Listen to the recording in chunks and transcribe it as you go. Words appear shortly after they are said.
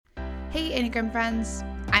Hey Enneagram friends,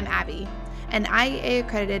 I'm Abby, an IEA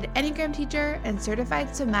accredited Enneagram teacher and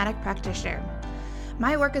certified somatic practitioner.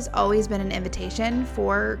 My work has always been an invitation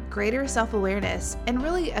for greater self-awareness and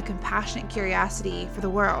really a compassionate curiosity for the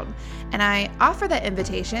world. And I offer that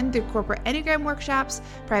invitation through corporate Enneagram workshops,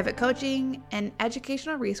 private coaching, and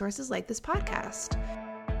educational resources like this podcast.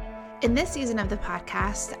 In this season of the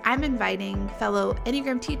podcast, I'm inviting fellow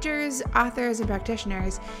Enneagram teachers, authors, and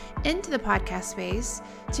practitioners into the podcast space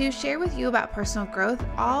to share with you about personal growth,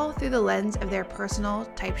 all through the lens of their personal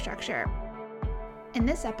type structure. In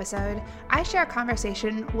this episode, I share a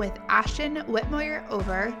conversation with Ashton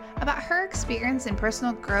Whitmoyer-Ober about her experience in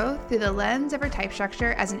personal growth through the lens of her type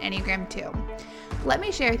structure as an Enneagram 2. Let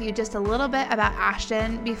me share with you just a little bit about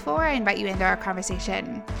Ashton before I invite you into our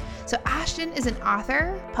conversation. So Ashton is an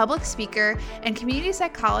author, public speaker, and community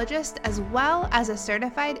psychologist, as well as a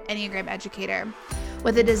certified Enneagram educator.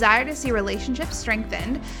 With a desire to see relationships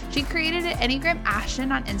strengthened, she created an Enneagram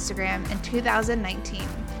Ashton on Instagram in 2019.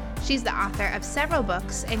 She's the author of several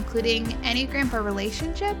books, including Enneagram for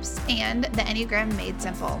Relationships and The Enneagram Made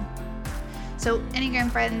Simple. So,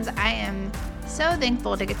 Enneagram friends, I am so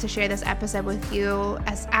thankful to get to share this episode with you,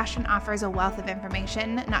 as Ashton offers a wealth of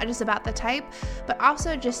information, not just about the type, but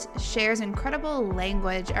also just shares incredible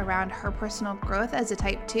language around her personal growth as a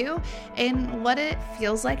type 2 and what it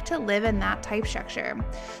feels like to live in that type structure.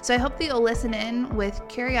 So I hope that you'll listen in with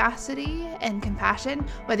curiosity and compassion,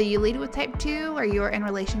 whether you lead with type 2 or you're in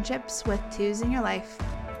relationships with 2s in your life.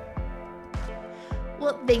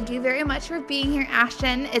 Well, thank you very much for being here,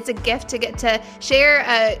 Ashton. It's a gift to get to share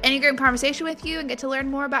an Enneagram conversation with you and get to learn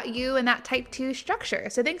more about you and that type 2 structure.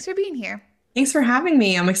 So thanks for being here. Thanks for having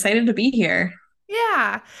me. I'm excited to be here.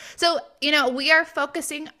 Yeah. So, we are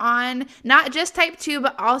focusing on not just type 2,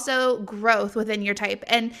 but also growth within your type,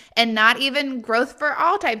 and not even growth for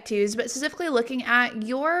all type 2s, but specifically looking at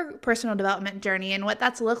your personal development journey and what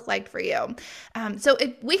that's looked like for you. So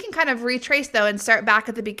if we can kind of retrace though and start back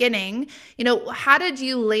at the beginning, how did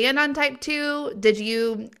you land on type 2? Did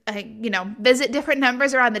you, visit different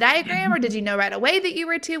numbers around the diagram, or did you know right away that you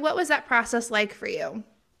were 2? What was that process like for you?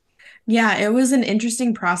 Yeah, it was an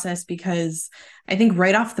interesting process because I think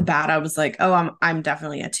right off the bat, I was like, oh, I'm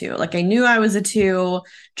definitely a 2. Like I knew I was a 2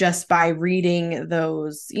 just by reading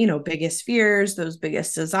those, biggest fears, those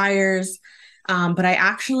biggest desires. But I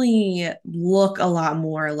actually look a lot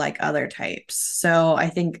more like other types. So I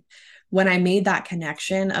think when I made that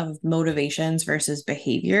connection of motivations versus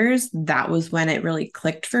behaviors, that was when it really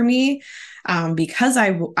clicked for me, because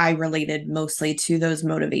I related mostly to those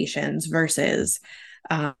motivations versus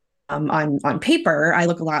on paper, I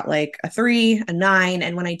look a lot like a 3, a 9.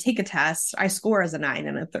 And when I take a test, I score as a 9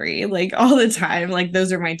 and a 3, like all the time. Like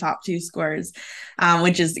those are my top 2 scores,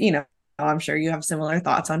 which is, I'm sure you have similar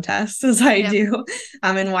thoughts on tests as I do,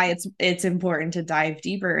 and why it's important to dive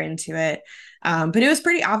deeper into it. But it was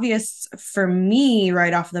pretty obvious for me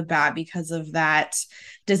right off the bat because of that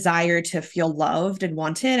desire to feel loved and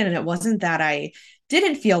wanted. And it wasn't that I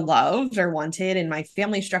didn't feel loved or wanted in my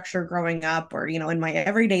family structure growing up or, in my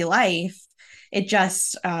everyday life. It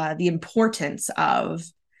just, the importance of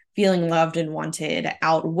feeling loved and wanted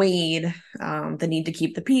outweighed the need to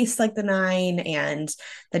keep the peace like the 9, and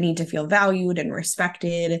the need to feel valued and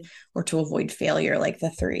respected or to avoid failure like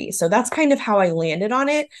the 3. So that's kind of how I landed on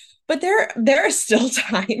it. But there are still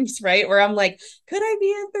times, right, where I'm like, could I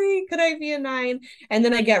be a 3? Could I be a 9? And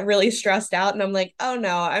then I get really stressed out and I'm like, oh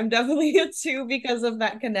no, I'm definitely a 2 because of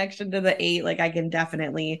that connection to the 8. Like I can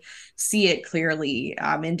definitely see it clearly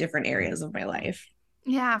in different areas of my life.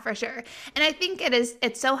 Yeah, for sure. And I think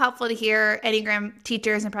it's so helpful to hear Enneagram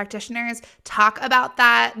teachers and practitioners talk about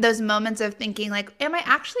those moments of thinking like, am I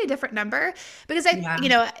actually a different number? Because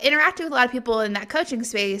interacting with a lot of people in that coaching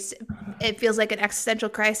space, it feels like an existential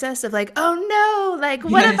crisis of like, oh no, like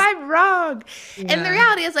what if I'm wrong? Yeah. And the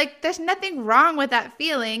reality is like, there's nothing wrong with that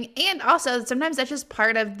feeling. And also sometimes that's just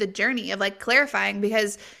part of the journey of like clarifying,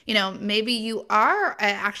 because, maybe you are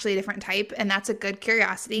actually a different type and that's a good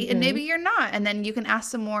curiosity, and maybe you're not. And then you can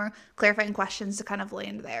ask some more clarifying questions to kind of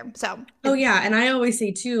land there. So, oh yeah. And I always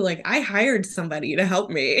say too, like I hired somebody to help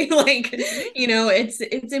me. Like,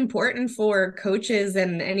 it's important for coaches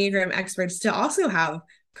and Enneagram experts to also have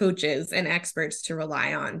coaches and experts to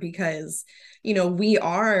rely on, because, we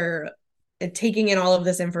are taking in all of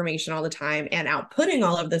this information all the time and outputting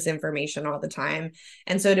all of this information all the time.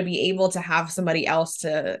 And so to be able to have somebody else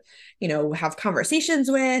to, have conversations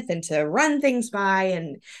with and to run things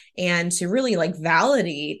by and to really like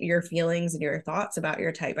validate your feelings and your thoughts about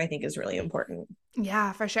your type, I think is really important.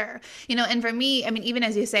 Yeah, for sure. And for me, I mean, even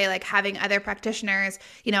as you say, like having other practitioners,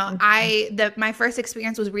 Mhm. my first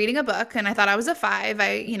experience was reading a book and I thought I was a five.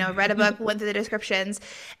 Read a book, went through the descriptions,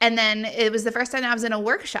 and then it was the first time I was in a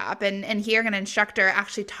workshop and hearing an instructor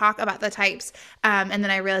actually talk about the types. And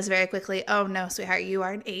then I realized very quickly, oh no, sweetheart, you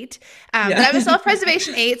are an eight. But Yeah. I'm a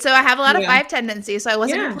self-preservation eight, so I have a lot of Yeah. five tendencies, so I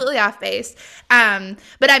wasn't Yeah. completely off base.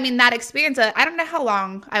 But I mean, that experience, I don't know how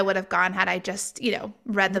long I would have gone had I just,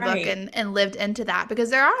 read the book Right. and lived into that, because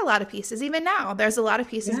there are a lot of pieces, even now, there's a lot of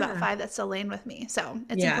pieces about Yeah. five that still land with me. So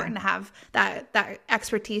it's Yeah. important to have that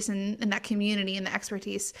expertise and that community and the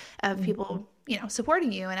expertise of Mhm. people,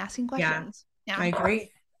 supporting you and asking Yeah. questions. Yeah. I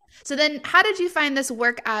agree. So then how did you find this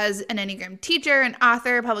work as an Enneagram teacher, an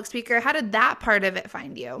author, public speaker? How did that part of it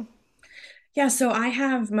find you? Yeah, so I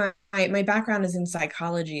have my background is in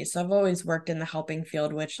psychology, so I've always worked in the helping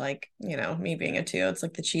field, which like, me being a two, it's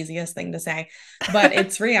like the cheesiest thing to say, but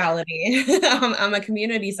it's reality. I'm a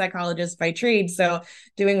community psychologist by trade, so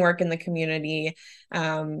doing work in the community,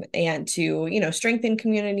 and to, strengthen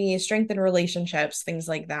community, strengthen relationships, things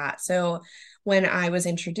like that. So when I was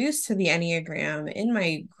introduced to the Enneagram in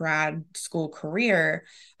my grad school career,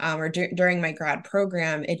 or during my grad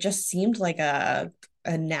program, it just seemed like a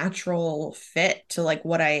natural fit to like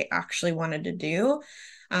what I actually wanted to do.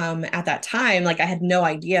 At that time, like I had no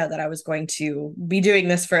idea that I was going to be doing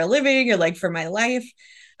this for a living or like for my life.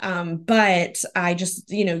 But I just,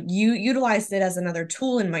 you utilized it as another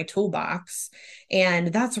tool in my toolbox. And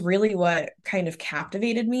that's really what kind of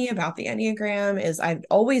captivated me about the Enneagram is I've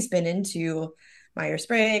always been into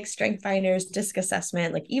Myers-Briggs, Strength Finders, DISC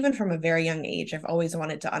assessment. Like even from a very young age, I've always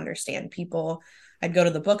wanted to understand people. I'd go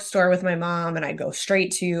to the bookstore with my mom and I'd go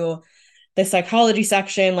straight to the psychology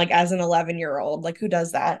section, like as an 11-year-old. Like, who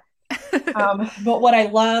does that? But what I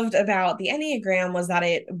loved about the Enneagram was that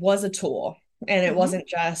it was a tool and it Mhm. wasn't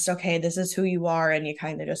just, okay, this is who you are, and you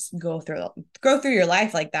kind of just go through your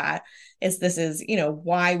life like that. This is,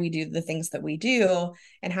 why we do the things that we do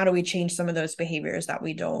and how do we change some of those behaviors that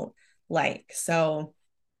we don't like. So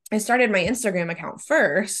I started my Instagram account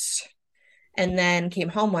first and then came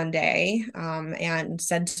home one day, and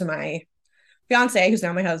said to my fiance, who's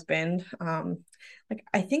now my husband, like,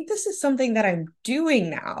 I think this is something that I'm doing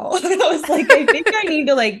now. And I was like, I think I need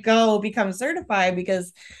to like go become certified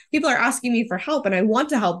because people are asking me for help and I want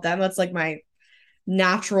to help them. That's like my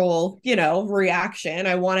natural, reaction.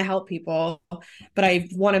 I want to help people, but I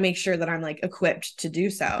want to make sure that I'm like equipped to do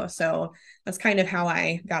so. So that's kind of how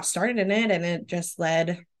I got started in it. And it just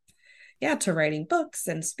led, yeah, to writing books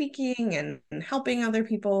and speaking and helping other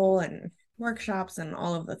people and workshops and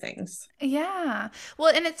all of the things. Yeah.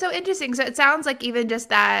 Well, and it's so interesting. So it sounds like even just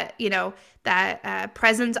that, that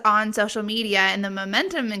presence on social media and the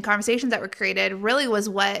momentum and conversations that were created really was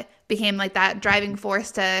what became like that driving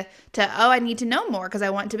force oh, I need to know more because I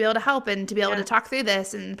want to be able to help and to be able to Yeah. talk through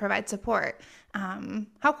this and provide support.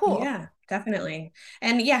 How cool. Yeah, definitely.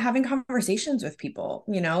 And yeah, having conversations with people,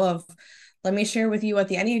 of let me share with you what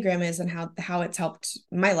the Enneagram is and how it's helped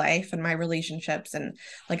my life and my relationships. And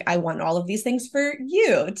like I want all of these things for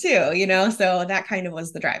you too, So that kind of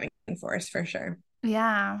was the driving force for sure.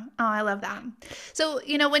 Yeah. Oh, I love that. So,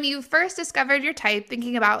 when you first discovered your type,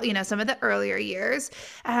 thinking about, some of the earlier years,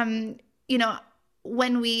 you know,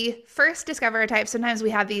 when we first discover a type, sometimes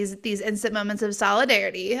we have these instant moments of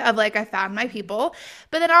solidarity of like, I found my people.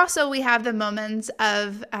 But then also we have the moments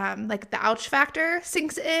of like the ouch factor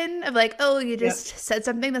sinks in of like, oh, you Yep. just said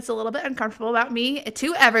something that's a little bit uncomfortable about me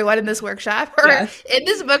to everyone in this workshop or Yes. in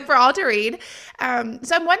this book for all to read. So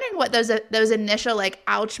I'm wondering what those initial like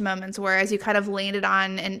ouch moments were as you kind of landed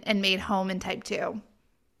on and made home in type two.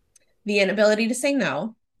 The inability to say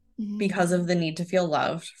no because Mm. of the need to feel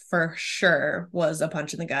loved for sure was a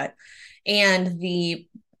punch in the gut. And the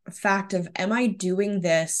fact of, am I doing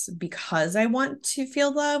this because I want to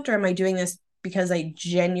feel loved, or am I doing this because I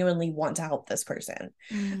genuinely want to help this person?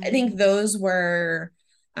 I think Mm. those were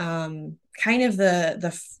kind of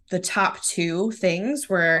the top two things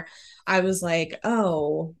where I was like,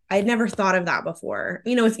 oh, I'd never thought of that before.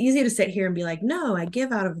 It's easy to sit here and be like, no, I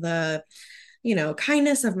give out of the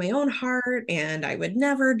kindness of my own heart, and I would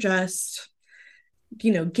never just,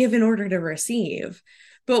 give in order to receive.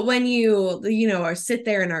 But when are sit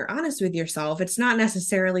there and are honest with yourself, it's not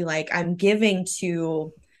necessarily like I'm giving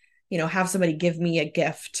to, have somebody give me a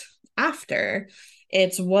gift after.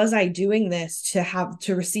 It's, was I doing this to have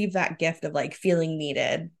to receive that gift of like feeling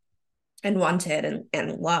needed and wanted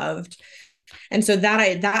and loved. And so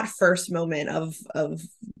that first moment of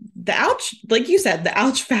the ouch, like you said, the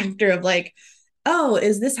ouch factor of like, oh,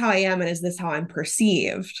 is this how I am? And is this how I'm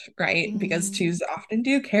perceived? Right. Because Mm. twos often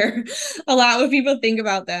do care a lot what people think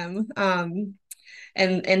about them.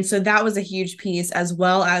 And so that was a huge piece, as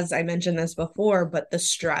well as I mentioned this before, but the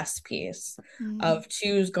stress piece Mm. of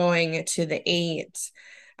twos going to the eight.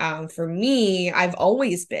 For me, I've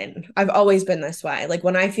always been this way. Like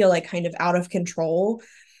when I feel like kind of out of control,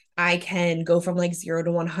 I can go from like 0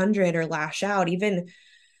 to 100 or lash out. Even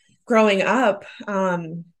growing up,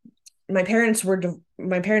 my parents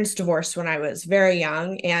divorced when I was very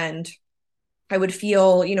young, and I would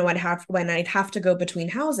feel, when I'd have to go between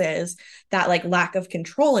houses, that like lack of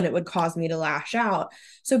control, and it would cause me to lash out.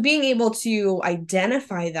 So being able to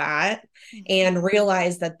identify that Mhm. and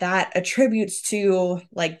realize that that attributes to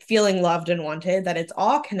like feeling loved and wanted, that it's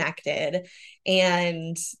all connected,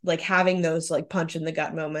 and like having those like punch in the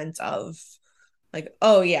gut moments of like,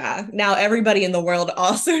 oh yeah, now everybody in the world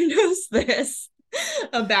also knows this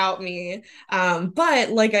about me. But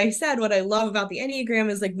like I said, what I love about the Enneagram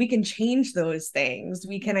is like we can change those things.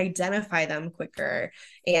 We can identify them quicker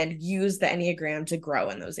and use the Enneagram to grow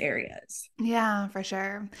in those areas. Yeah, for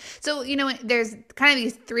sure. So, there's kind of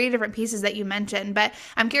these three different pieces that you mentioned, but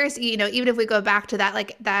I'm curious, even if we go back to that,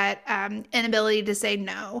 like that inability to say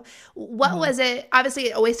no, what Mhm. was it? Obviously,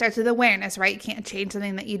 it always starts with awareness, right? You can't change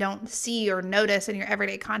something that you don't see or notice in your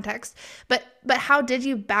everyday context. But how did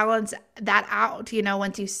you balance that out?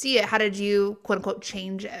 Once you see it, how did you quote unquote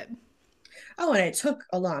change it? Oh, and it took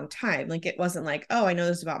a long time. Like it wasn't like, oh, I know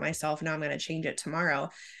this about myself. Now I'm going to change it tomorrow.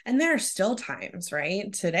 And there are still times,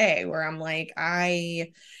 right, today where I'm like,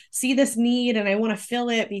 I see this need and I want to fill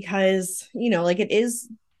it because, like it is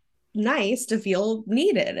nice to feel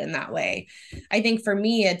needed in that way. I think for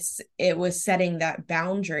me, it was setting that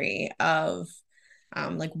boundary of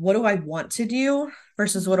like what do I want to do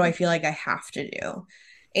versus what do I Mhm. feel like I have to do.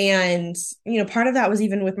 And part of that was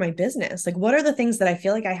even with my business. Like what are the things that I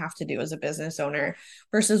feel like I have to do as a business owner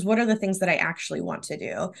versus what are the things that I actually want to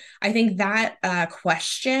do. I think that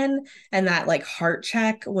question and that like heart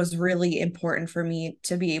check was really important for me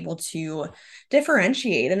to be able to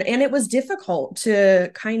differentiate. And it was difficult to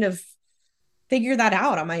kind of figure that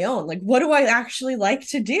out on my own. Like, what do I actually like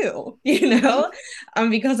to do? Mhm.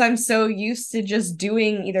 Because I'm so used to just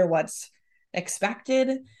doing either what's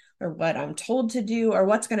expected or what I'm told to do or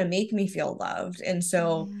what's going to make me feel loved. And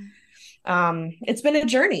so Mhm. it's been a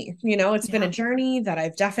journey, it's been a Yeah. journey that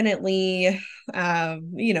I've definitely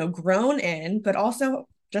grown in, but also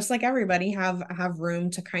just like everybody have room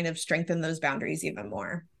to kind of strengthen those boundaries even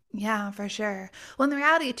more. Yeah, for sure. Well, and the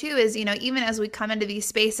reality too is, even as we come into these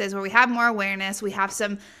spaces where we have more awareness, we have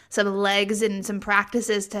some legs and some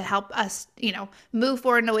practices to help us, move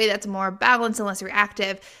forward in a way that's more balanced and less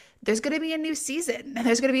reactive. There's going to be a new season.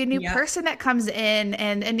 There's going to be a new Yep. person that comes in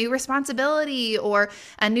and a new responsibility or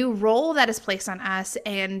a new role that is placed on us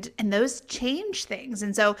and those change things.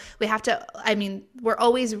 And so we have to, I mean, we're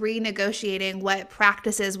always renegotiating what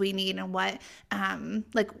practices we need and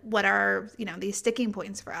like what are, these sticking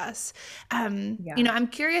points for us. Yeah. I'm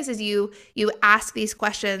curious as you ask these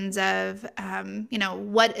questions of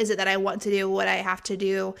what is it that I want to do, what I have to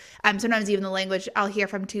do. Sometimes even the language I'll hear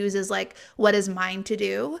from twos is like, what is mine to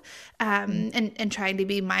do? And trying to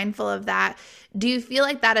be mindful of that. Do you feel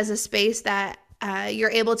like that is a space that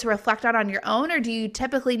you're able to reflect on your own, or do you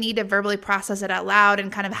typically need to verbally process it out loud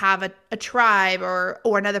and kind of have a tribe or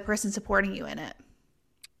another person supporting you in it?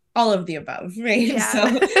 All of the above, right? Yeah.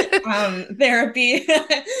 So, therapy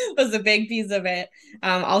was a big piece of it.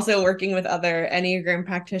 Also working with other Enneagram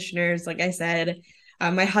practitioners, like I said,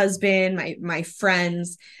 my husband, my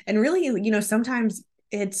friends, and really, sometimes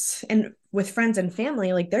it's and with friends and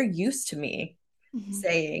family, like they're used to me Mhm.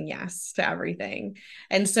 saying yes to everything.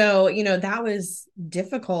 And so, that was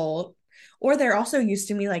difficult. Or they're also used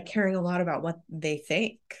to me like caring a lot about what they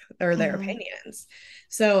think or their Mhm. opinions.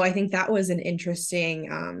 So I think that was an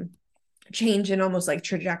interesting change in almost like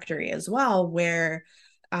trajectory as well, where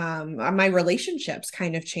my relationships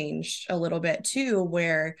kind of changed a little bit too,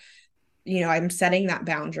 where I'm setting that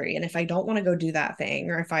boundary, and if I don't want to go do that thing,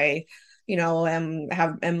 or if I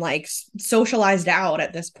am like socialized out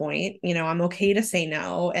at this point, I'm okay to say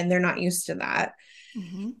no, and they're not used to that.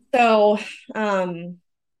 Mhm. So um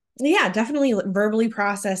yeah, definitely verbally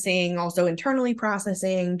processing, also internally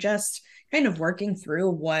processing, just kind of working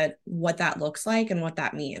through what that looks like and what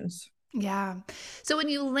that means. Yeah. So when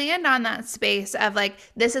you land on that space of like,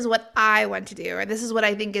 this is what I want to do, or this is what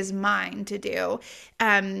I think is mine to do,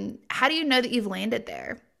 how do you know that you've landed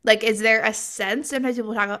there? Like, is there a sense? Sometimes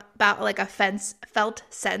people talk about like a felt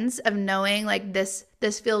sense of knowing like this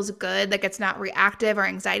feels good, like it's not reactive or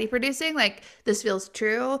anxiety producing, like this feels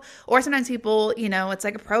true. Or sometimes people, it's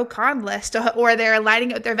like a pro con list, or they're aligning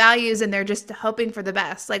it with their values and they're just hoping for the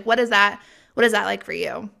best. Like, what is that? What is that like for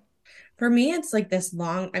you? For me, it's like this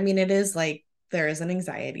long, I mean, it is like there isn't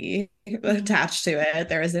anxiety Mhm. attached to it.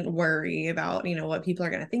 There isn't worry about, what people are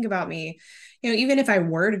going to think about me. Even if I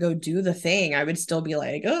were to go do the thing, I would still be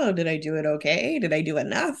like, oh, did I do it okay? Did I do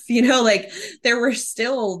enough? Like there were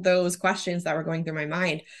still those questions that were going through my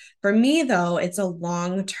mind. For me, though, it's a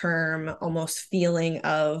long-term almost feeling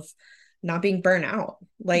of not being burnt out.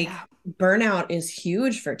 Like Yeah. burnout is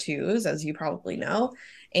huge for twos, as you probably know.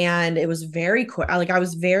 And it was very quick. Like I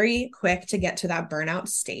was very quick to get to that burnout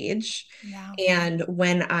stage. Yeah. And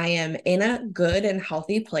when I am in a good and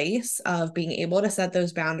healthy place of being able to set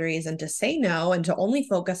those boundaries and to say no and to only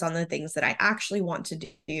focus on the things that I actually want to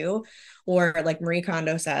do, or like Marie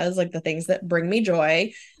Kondo says, like the things that bring me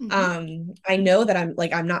joy, Hmm. I know that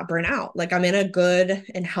I'm not burnt out. Like I'm in a good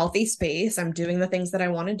and healthy space. I'm doing the things that I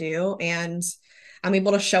want to do, and I'm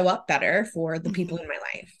able to show up better for the people Hmm. in my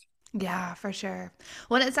life. Yeah, for sure.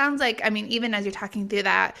 Well, it sounds like, I mean, even as you're talking through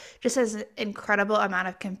that, just as an incredible amount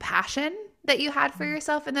of compassion that you had for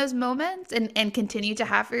yourself in those moments and continue to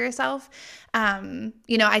have for yourself.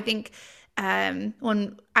 I think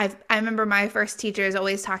when I remember my first teachers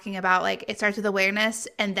always talking about like it starts with awareness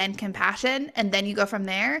and then compassion and then you go from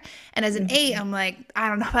there. And as an eight, Mhm. I'm like, I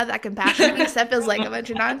don't know about that compassion piece. That feels like a bunch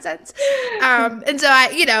of nonsense. And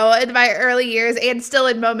so in my early years and still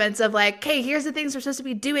in moments of like, hey, here's the things we're supposed to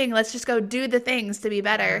be doing. Let's just go do the things to be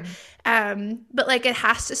better. Yeah. But like it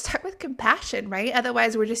has to start with compassion, right?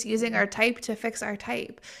 Otherwise, we're just using our type to fix our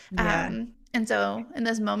type. Yeah. And so in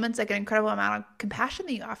those moments, like an incredible amount of compassion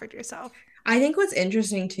that you offered yourself. I think what's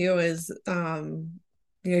interesting too is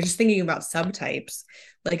just thinking about subtypes.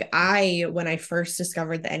 Like when I first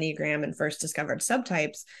discovered the Enneagram and first discovered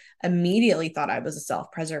subtypes, immediately thought I was a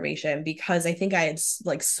self-preservation because I think I had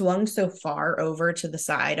like swung so far over to the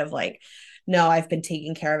side of like, no, I've been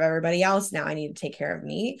taking care of everybody else. Now I need to take care of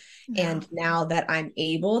me. Yeah. And now that I'm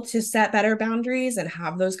able to set better boundaries and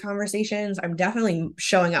have those conversations, I'm definitely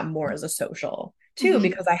showing up more as a social too, Hmm.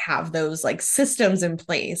 because I have those like systems in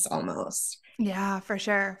place almost. Yeah, for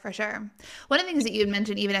sure, for sure. One of the things that you had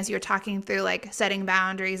mentioned, even as you were talking through like setting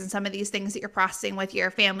boundaries and some of these things that you're processing with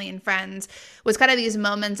your family and friends, was kind of these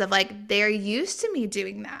moments of like, they're used to me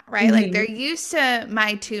doing that, right? Like they're Mhm. used to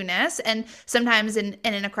my two-ness and sometimes in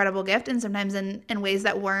an incredible gift and sometimes in ways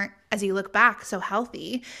that weren't, as you look back, so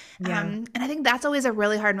healthy. Yeah. And I think that's always a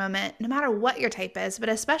really hard moment, no matter what your type is, but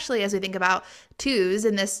especially as we think about twos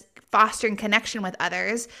and this fostering connection with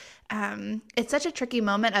others. It's such a tricky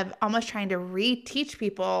moment of almost trying to reteach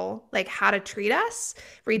people like how to treat us,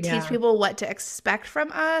 reteach Yeah. people what to expect from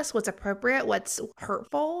us, what's appropriate, what's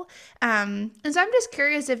hurtful. And so I'm just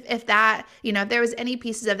curious if that, if there was any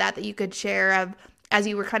pieces of that that you could share of as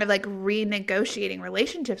you were kind of like renegotiating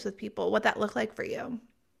relationships with people, what that looked like for you.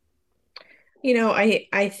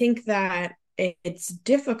 I think that it's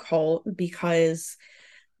difficult because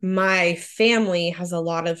my family has a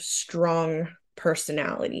lot of strong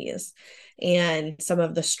personalities and some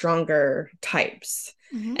of the stronger types.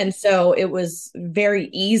 Hmm. And so it was very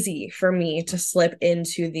easy for me to slip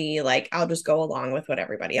into the like, I'll just go along with what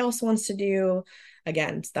everybody else wants to do.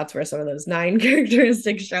 Again, that's where some of those nine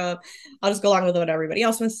characteristics show up. I'll just go along with what everybody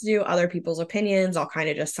else wants to do, other people's opinions. I'll kind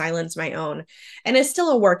of just silence my own. And it's still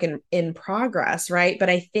a work in progress, right? But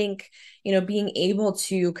I think being able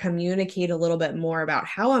to communicate a little bit more about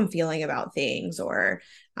how I'm feeling about things, or,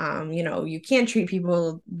 you can't treat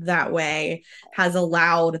people that way, has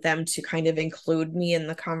allowed them to kind of include me in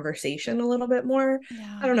the conversation a little bit more. I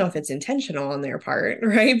Yeah. don't know if it's intentional on their part,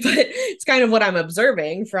 right? But it's kind of what I'm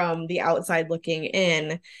observing from the outside looking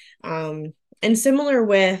in. And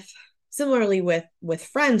similarly with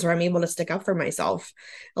friends where I'm able to stick up for myself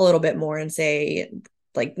a little bit more and say,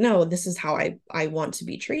 like, no, this is how I want to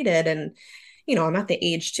be treated. And I'm at the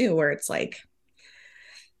age too where it's like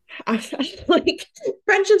like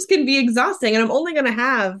friendships can be exhausting, and I'm only going to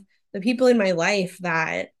have the people in my life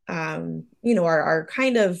that are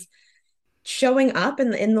kind of showing up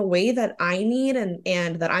in the way that I need,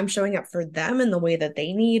 and that I'm showing up for them in the way that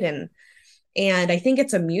they need. And I think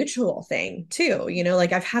it's a mutual thing too.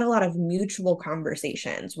 Like I've had a lot of mutual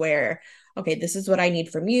conversations where, okay, this is what I need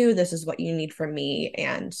from you, this is what you need from me,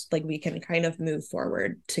 and like we can kind of move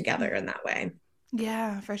forward together in that way.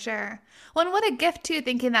 Yeah, for sure. Well, and what a gift too,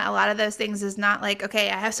 thinking that a lot of those things is not like, okay,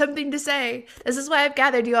 I have something to say. This is why I've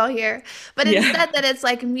gathered you all here. But Yeah. instead that it's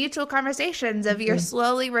like mutual conversations of you're Mhm.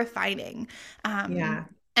 slowly refining. Yeah.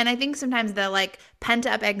 And I think sometimes the like pent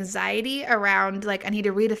up anxiety around like I need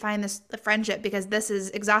to redefine this friendship because this is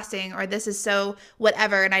exhausting or this is so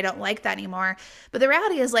whatever and I don't like that anymore. But the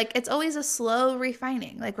reality is like it's always a slow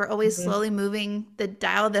refining. Like we're always Mhm. slowly moving the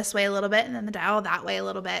dial this way a little bit and then the dial that way a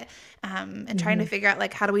little bit, and trying to Mhm. figure out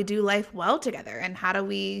like how do we do life well together and how do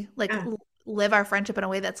we like Yeah. live our friendship in a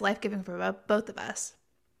way that's life-giving for both of us.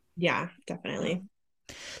 Yeah, Yeah. definitely.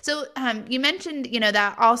 So you mentioned,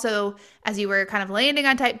 that also as you were kind of landing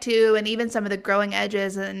on type two, and even some of the growing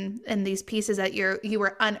edges and these pieces that you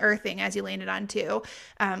were unearthing as you landed on two,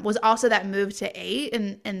 was also that move to eight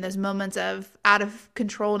and those moments of out of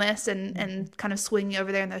controlness and kind of swinging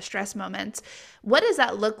over there in those stress moments. What does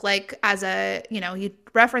that look like as you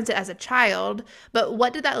reference it as a child, but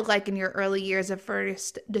what did that look like in your early years of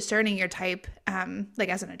first discerning your type, like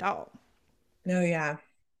as an adult? No, yeah.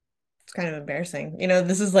 It's kind of embarrassing.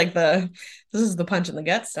 This is the punch in the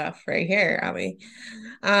gut stuff right here, Abby.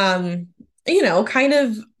 Kind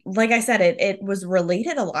of like I said, it was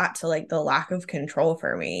related a lot to like the lack of control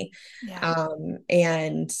for me. Yeah.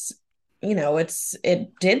 And it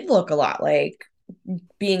did look a lot like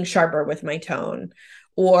being sharper with my tone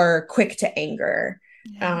or quick to anger.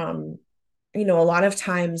 Yeah. Um, a lot of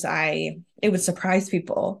times it would surprise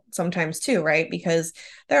people sometimes too, right? Because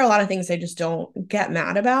there are a lot of things I just don't get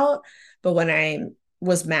mad about. But when I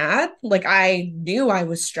was mad, like I knew I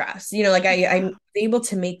was stressed, like I'm Yeah. able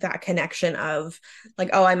to make that connection of like,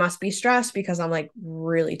 oh, I must be stressed because I'm like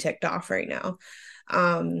really ticked off right now.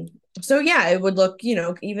 Um, so yeah, it would look,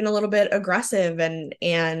 even a little bit aggressive and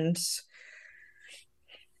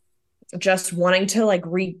just wanting to like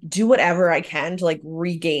do whatever I can to like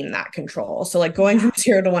regain that control. So like going from Yeah.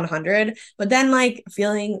 0 to 100, but then like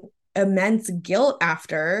feeling immense guilt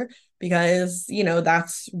after because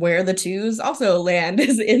that's where the twos also land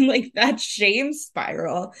is in like that shame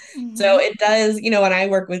spiral. So Hmm. it does, when I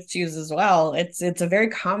work with twos as well, it's a very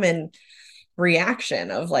common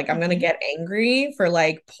reaction of like I'm gonna Hmm. get angry for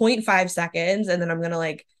like zero point 0.5 seconds and then I'm gonna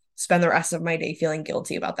like spend the rest of my day feeling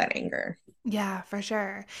guilty about that anger. Yeah, for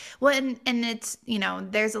sure. Well, and it's,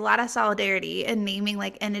 there's a lot of solidarity in naming,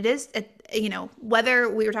 like, and it is, whether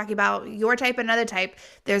we were talking about your type and another type,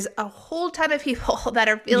 there's a whole ton of people that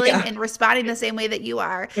are feeling Yeah. and responding the same way that you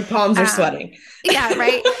are. My palms are Um, sweating. yeah,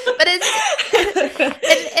 right. But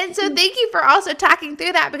it's, and so thank you for also talking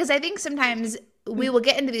through that, because I think sometimes we will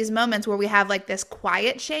get into these moments where we have like this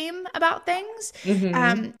quiet shame about things. Hmm.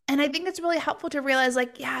 And I think it's really helpful to realize,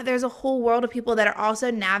 like, yeah, there's a whole world of people that are also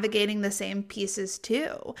navigating the same pieces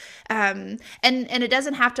too. And it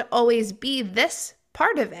doesn't have to always be this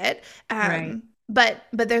part of it. Right. But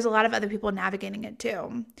there's a lot of other people navigating it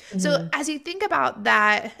too. So Hmm. as you think about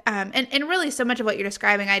that, and really so much of what you're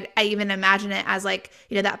describing, I even imagine it as like,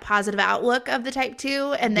 that positive outlook of the type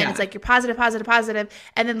two. And then it's Yeah. like you're positive, positive, positive.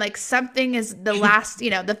 And then like something is the last,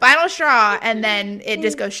 the final straw. And then it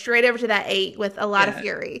just goes straight over to that eight with a lot of Yeah.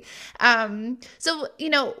 fury. So,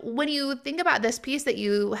 when you think about this piece that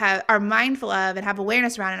you are mindful of and have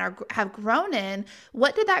awareness around and have grown in,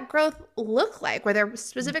 what did that growth look like? Were there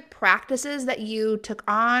specific practices that you took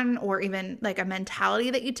on, or even like a mentality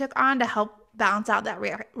that you took on to help balance out that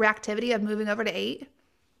reactivity of moving over to eight?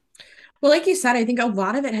 Well, like you said, I think a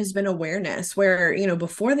lot of it has been awareness where,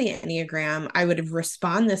 before the Enneagram, I would have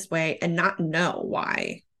respond this way and not know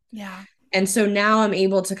why. Yeah. And so now I'm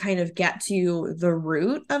able to kind of get to the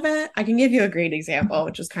root of it. I can give you a great example,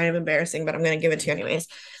 which is kind of embarrassing, but I'm going to give it to you anyways.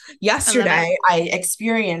 I love it. Yesterday, I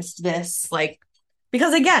experienced this like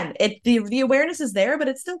because again, the awareness is there, but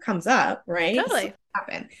it still comes up, right? It still Totally.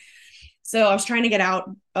 happen. So I was trying to get out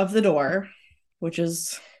of the door, which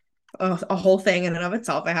is a whole thing in and of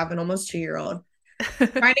itself. I have an almost 2-year-old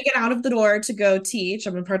trying to get out of the door to go teach.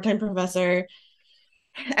 I'm a part-time professor.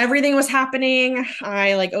 Everything was happening.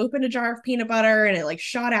 I like opened a jar of peanut butter and it like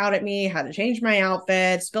shot out at me, had to change my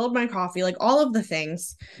outfit, spilled my coffee, like all of the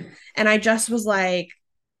things. And I just was like,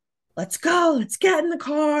 let's go, let's get in the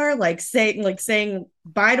car, saying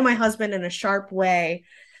bye to my husband in a sharp way.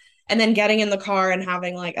 And then getting in the car and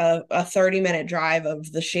having like a 30-minute drive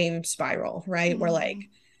of the shame spiral, right? Where like,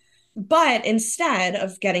 Mm-hmm. but instead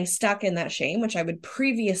of getting stuck in that shame, which I would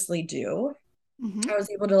previously do, Mm-hmm. I was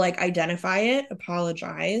able to like identify it,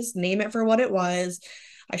 apologize, name it for what it was.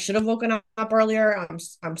 I should have woken up earlier.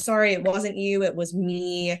 I'm sorry, it wasn't you, it was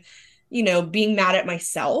me, being mad at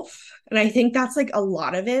myself. And I think that's like a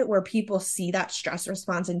lot of it where people see that stress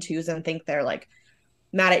response in twos and think they're like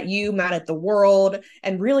mad at you, mad at the world,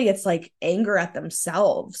 and really it's like anger at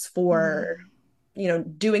themselves for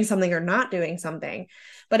Mm-hmm. doing something or not doing something.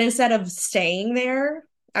 But instead of staying there,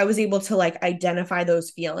 I was able to like identify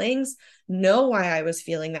those feelings, know why I was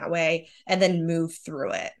feeling that way, and then move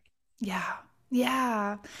through it. Yeah.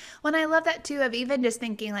 Yeah. When I love that too, of even just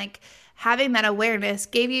thinking like having that awareness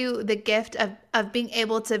gave you the gift of being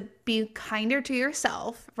able to be kinder to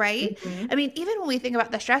yourself, right? Hmm. I mean, even when we think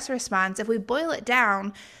about the stress response, if we boil it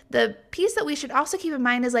down, the piece that we should also keep in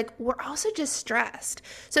mind is like we're also just stressed.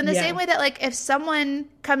 So in the same Yeah. way that like if someone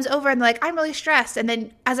comes over and they're like, I'm really stressed, and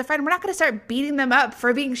then as a friend, we're not gonna start beating them up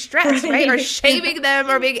for being stressed, right? Or Right. shaming them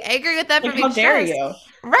or being angry with them for Like, being how dare stressed. you?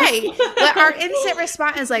 Right. But our instant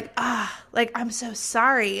response is like, like, I'm so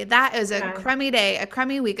sorry. That is a Yeah. crummy day, a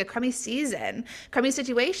crummy week, a crummy season, crummy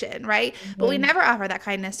situation, right? But we Hmm. never offer that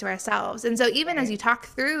kindness to ourselves. And so even as Right. you talk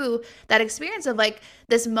through that experience of like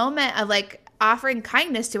this moment of like offering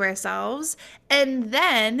kindness to ourselves, and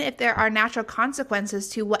then if there are natural consequences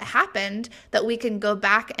to what happened that we can go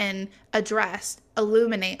back and address,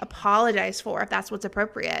 illuminate, apologize for if that's what's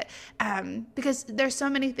appropriate. Because there's so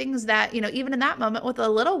many things that, even in that moment with a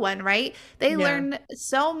little one, right? They Yeah. learn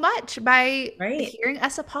so much by Right. hearing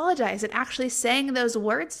us apologize and actually saying those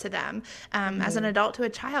words to them as an Hmm. adult to a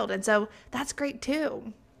child. And so that's great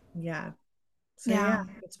too. Yeah. So yeah, Yeah.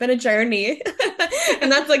 it's been a journey.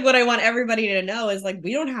 And that's like what I want everybody to know is like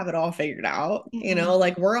we don't have it all figured out. Mm-mm.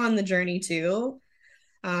 Like we're on the journey too.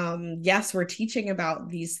 Yes, we're teaching about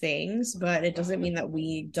these things, but it doesn't mean that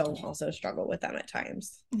we don't also struggle with them at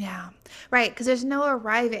times. Yeah, right. Because there's no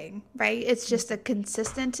arriving, right? It's just a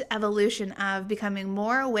consistent evolution of becoming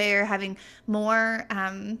more aware, having more,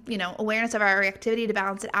 awareness of our reactivity to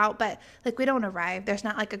balance it out. But like, we don't arrive. There's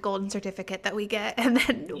not like a golden certificate that we get, and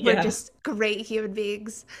then we're Yeah. just great human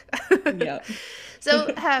beings. Yep.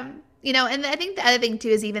 So, and I think the other thing too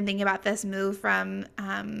is even thinking about this move from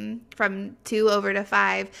 2 over to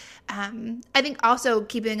 5. I think also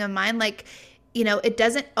keeping in mind like it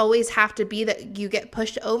doesn't always have to be that you get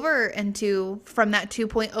pushed over into from that 2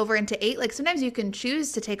 point over into 8. Like sometimes you can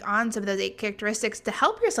choose to take on some of those 8 characteristics to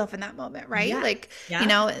help yourself in that moment, right? Yeah. Like,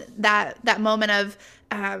 Yeah. that moment of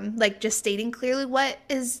like just stating clearly what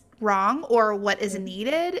is wrong or what is Mhm.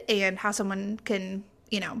 needed and how someone can,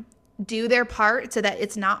 do their part so that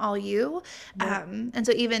it's not all you. Yep. And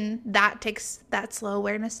so even that takes that slow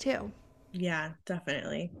awareness too. Yeah,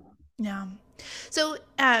 definitely. Yeah. So,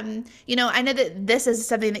 I know that this is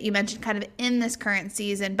something that you mentioned kind of in this current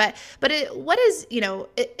season, but what is,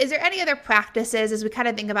 is there any other practices as we kind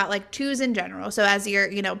of think about like twos in general? So as you're,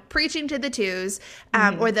 preaching to the twos, or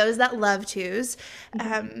Hmm. those that love twos,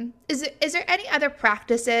 is there any other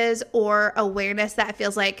practices or awareness that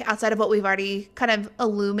feels like outside of what we've already kind of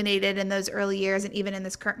illuminated in those early years and even in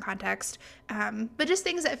this current context, but just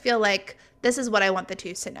things that feel like this is what I want the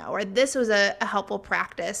twos to know, or this was a helpful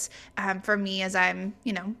practice for me as I'm,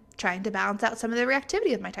 trying to balance out some of the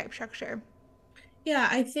reactivity of my type structure. Yeah,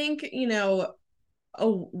 I think,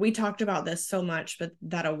 oh, we talked about this so much, but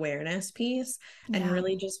that awareness piece and Yeah.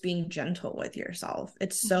 really just being gentle with yourself.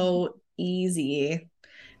 It's Hmm. so easy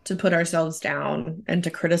to put ourselves down and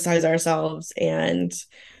to criticize ourselves and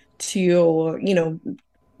to,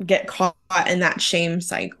 get caught in that shame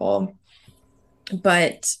cycle.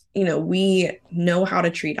 But, we know how to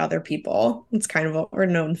treat other people. It's kind of what we're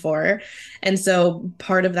known for. And so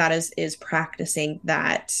part of that is practicing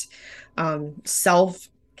that self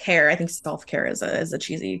care. I think self care is a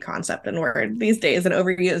cheesy concept and word these days and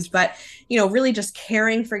overused, but really just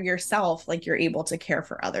caring for yourself like you're able to care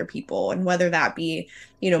for other people. And whether that be,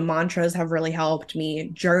 mantras have really helped me,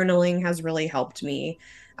 journaling has really helped me.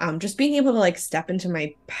 Just being able to like step into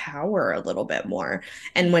my power a little bit more.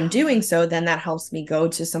 And when Yeah. doing so, then that helps me go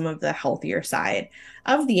to some of the healthier side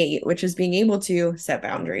of the 8, which is being able to set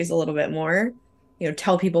boundaries a little bit more,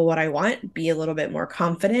 tell people what I want, be a little bit more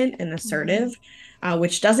confident and assertive, Hmm.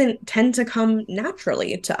 which doesn't tend to come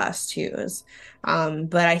naturally to us twos.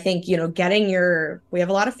 But I think, we have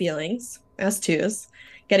a lot of feelings as twos,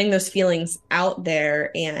 getting those feelings out there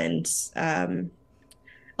and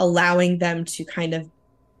allowing them to kind of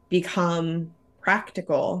become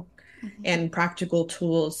practical Hmm. and practical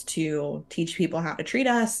tools to teach people how to treat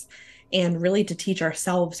us and really to teach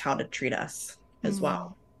ourselves how to treat us as Mm.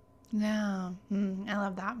 well. Yeah. I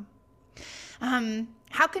love that.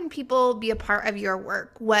 How can people be a part of your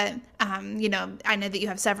work? I know that you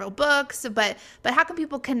have several books, but how can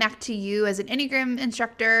people connect to you as an Enneagram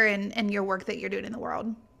instructor and your work that you're doing in the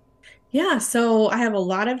world? Yeah, so I have a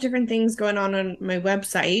lot of different things going on my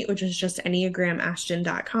website, which is just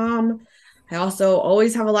enneagramashton.com. I also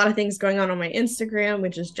always have a lot of things going on my Instagram,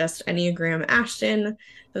 which is just Enneagram Ashton.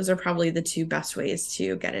 Those are probably the two best ways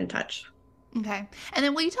to get in touch. Okay. And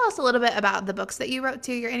then will you tell us a little bit about the books that you wrote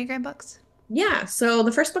too, your Enneagram books? Yeah, so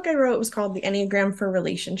the first book I wrote was called The Enneagram for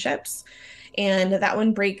Relationships. And that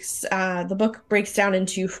one the book breaks down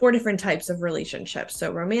into 4 different types of relationships.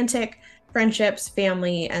 So romantic, friendships,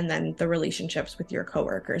 family, and then the relationships with your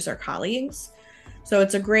coworkers or colleagues. So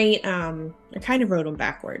it's a great, I kind of wrote them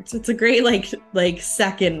backwards. It's a great like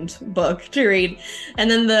second book to read. And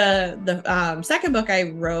then the second book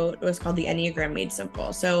I wrote was called The Enneagram Made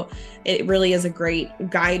Simple. So it really is a great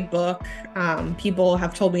guidebook. People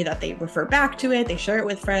have told me that they refer back to it, they share it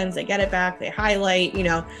with friends, they get it back, they highlight,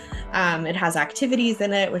 it has activities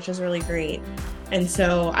in it, which is really great. And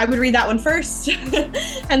so I would read that one first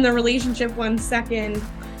and the relationship one second.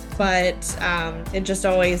 But it just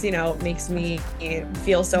always, makes me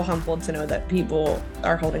feel so humbled to know that people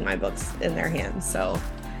are holding my books in their hands. So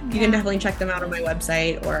you can definitely check them out on my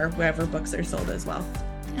website or wherever books are sold as well.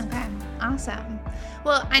 Okay, awesome.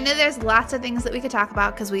 Well, I know there's lots of things that we could talk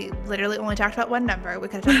about because we literally only talked about one number. We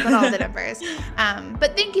could have talked about all the numbers.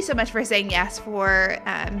 But thank you so much for saying yes, for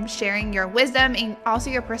sharing your wisdom and also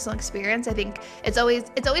your personal experience. I think it's always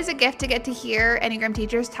a gift to get to hear Enneagram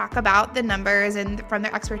teachers talk about the numbers and from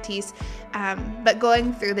their expertise. But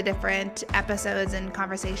going through the different episodes and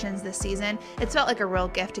conversations this season, it's felt like a real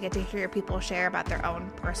gift to get to hear people share about their own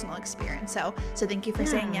personal experience. So thank you for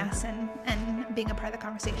saying yes and being a part of the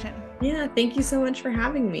conversation. Yeah, thank you so much for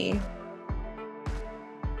having me.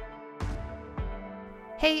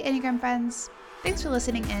 Hey, Enneagram friends. Thanks for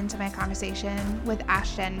listening in to my conversation with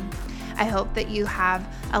Ashton. I hope that you have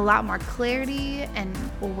a lot more clarity and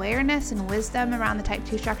awareness and wisdom around the Type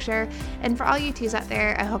 2 structure. And for all you 2s out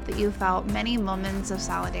there, I hope that you felt many moments of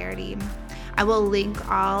solidarity. I will link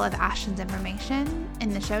all of Ashton's information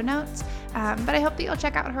in the show notes, but I hope that you'll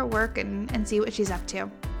check out her work and see what she's up to.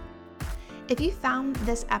 If you found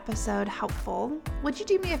this episode helpful, would you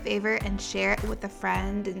do me a favor and share it with a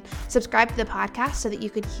friend and subscribe to the podcast so that you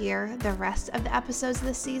could hear the rest of the episodes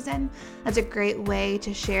this season? That's a great way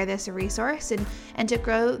to share this resource and to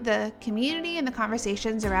grow the community and the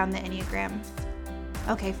conversations around the Enneagram.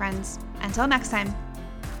 Okay, friends, until next time.